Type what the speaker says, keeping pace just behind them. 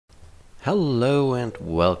Hello and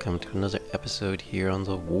welcome to another episode here on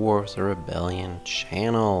the War of the Rebellion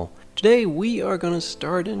channel. Today we are going to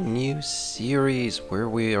start a new series where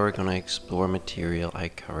we are going to explore material I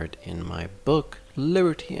covered in my book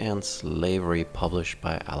Liberty and Slavery, published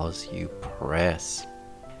by LSU Press.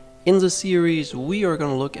 In the series we are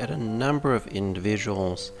going to look at a number of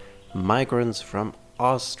individuals, migrants from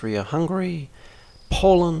Austria-Hungary,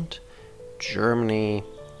 Poland, Germany,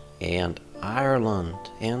 and Ireland,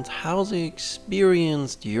 and how they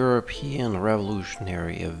experienced European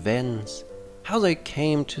revolutionary events, how they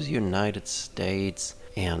came to the United States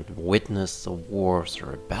and witnessed the War of the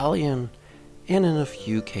Rebellion, and in a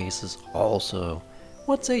few cases also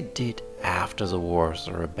what they did after the War of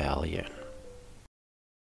the Rebellion.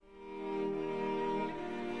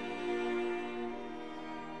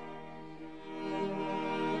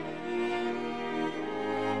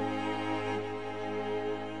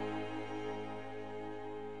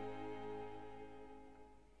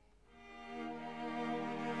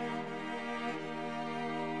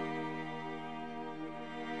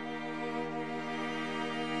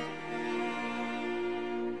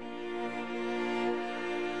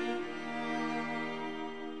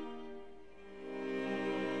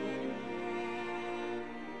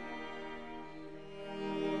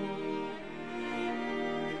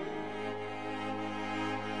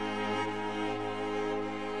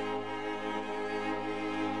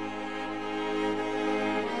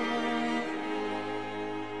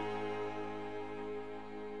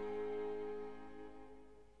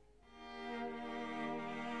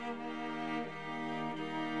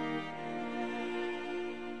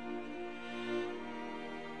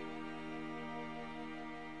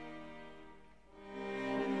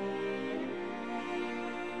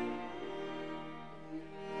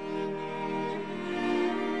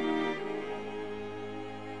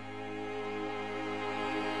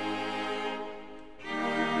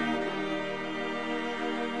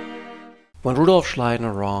 When Rudolph Schleiden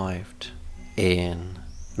arrived in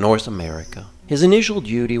North America, his initial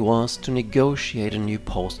duty was to negotiate a new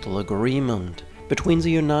postal agreement between the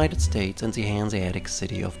United States and the Hanseatic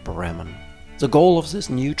city of Bremen. The goal of this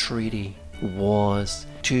new treaty was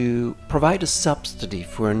to provide a subsidy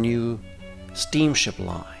for a new steamship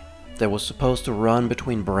line that was supposed to run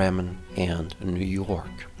between Bremen and New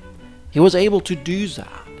York. He was able to do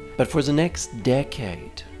that, but for the next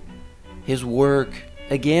decade, his work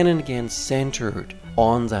again and again centered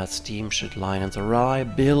on that steamship line and the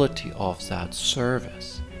reliability of that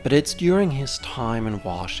service. But it's during his time in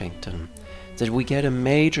Washington that we get a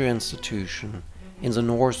major institution in the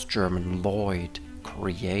North German Lloyd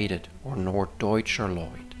created, or Norddeutscher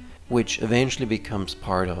Lloyd, which eventually becomes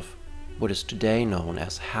part of what is today known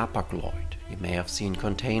as Hapag-Lloyd. You may have seen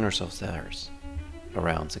containers of theirs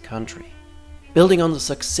around the country. Building on the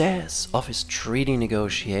success of his treaty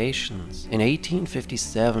negotiations, in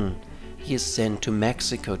 1857 he is sent to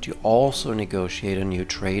Mexico to also negotiate a new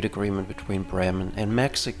trade agreement between Bremen and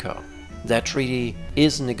Mexico. That treaty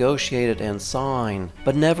is negotiated and signed,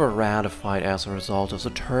 but never ratified as a result of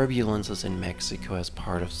the turbulences in Mexico as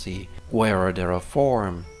part of the Guerra de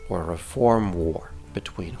Reform, or Reform War,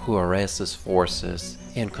 between Juarez's forces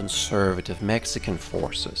and conservative Mexican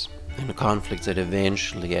forces, in a conflict that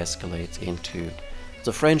eventually escalates into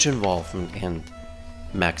the French involvement and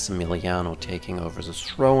Maximiliano taking over the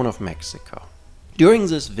throne of Mexico. During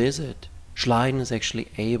this visit, Schleiden is actually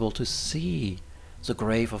able to see the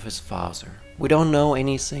grave of his father. We don't know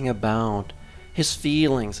anything about his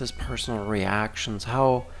feelings, his personal reactions,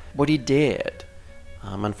 what he did.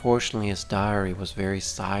 Unfortunately, his diary was very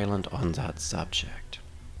silent on that subject.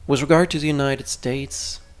 With regard to the United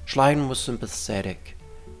States, Schleiden was sympathetic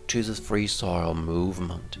to the Free Soil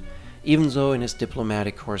movement, even though in his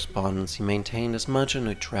diplomatic correspondence he maintained as much a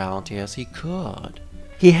neutrality as he could.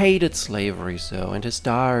 He hated slavery though, and his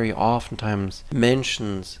diary oftentimes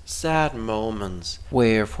mentions sad moments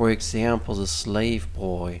where, for example, the slave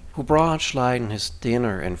boy who brought Schleiden his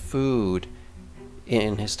dinner and food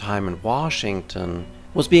in his time in Washington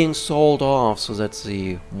was being sold off so that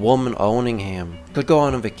the woman owning him could go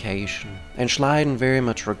on a vacation, and Schleiden very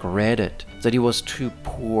much regretted that he was too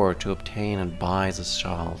poor to obtain and buy this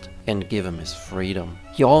child and give him his freedom.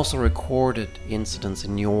 He also recorded incidents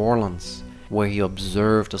in New Orleans where he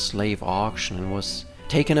observed a slave auction and was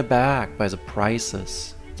taken aback by the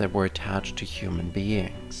prices that were attached to human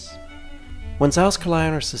beings. When South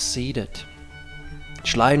Carolina seceded,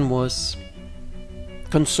 Schleiden was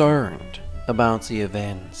concerned about the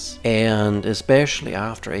events, and especially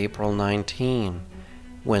after April 19,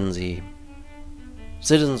 when the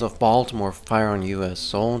citizens of Baltimore fire on US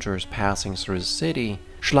soldiers passing through the city,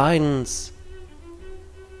 Schleiden's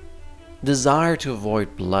desire to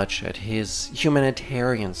avoid bloodshed, his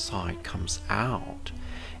humanitarian side comes out,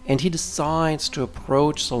 and he decides to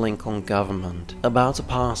approach the Lincoln government about the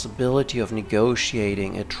possibility of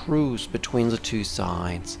negotiating a truce between the two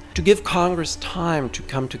sides to give Congress time to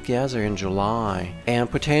come together in July and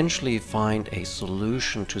potentially find a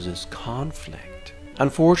solution to this conflict.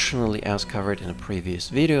 Unfortunately, as covered in a previous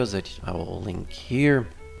video that I will link here,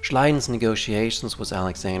 Schleiden's negotiations with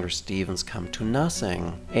Alexander Stephens come to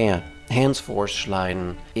nothing, and henceforth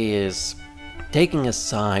Schleiden is taking a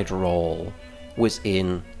side role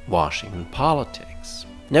within Washington politics.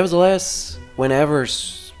 Nevertheless, whenever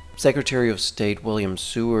Secretary of State William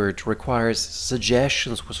Seward requires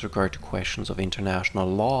suggestions with regard to questions of international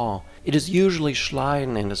law, it is usually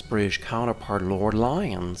Schleiden and his British counterpart Lord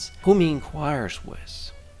Lyons whom he inquires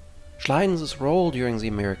with. Schleiden's role during the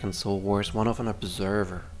American Civil War is one of an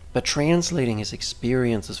observer, but translating his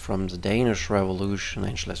experiences from the Danish Revolution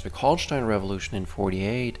and Schleswig-Holstein Revolution in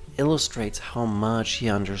 1948 illustrates how much he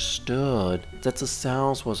understood that the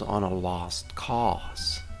South was on a lost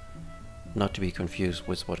cause. Not to be confused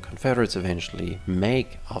with what Confederates eventually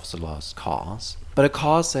make of the lost cause, but a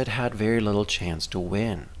cause that had very little chance to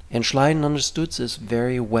win. And Schleiden understood this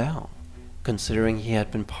very well, considering he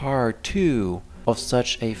had been part, too, of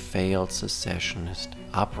such a failed secessionist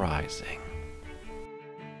uprising.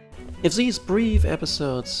 If these brief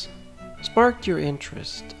episodes sparked your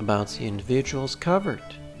interest about the individuals covered,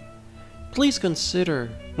 please consider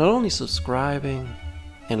not only subscribing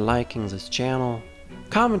and liking this channel,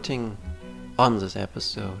 commenting on this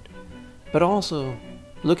episode, but also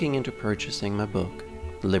looking into purchasing my book,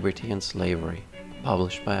 Liberty and Slavery,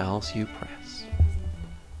 published by LSU Press.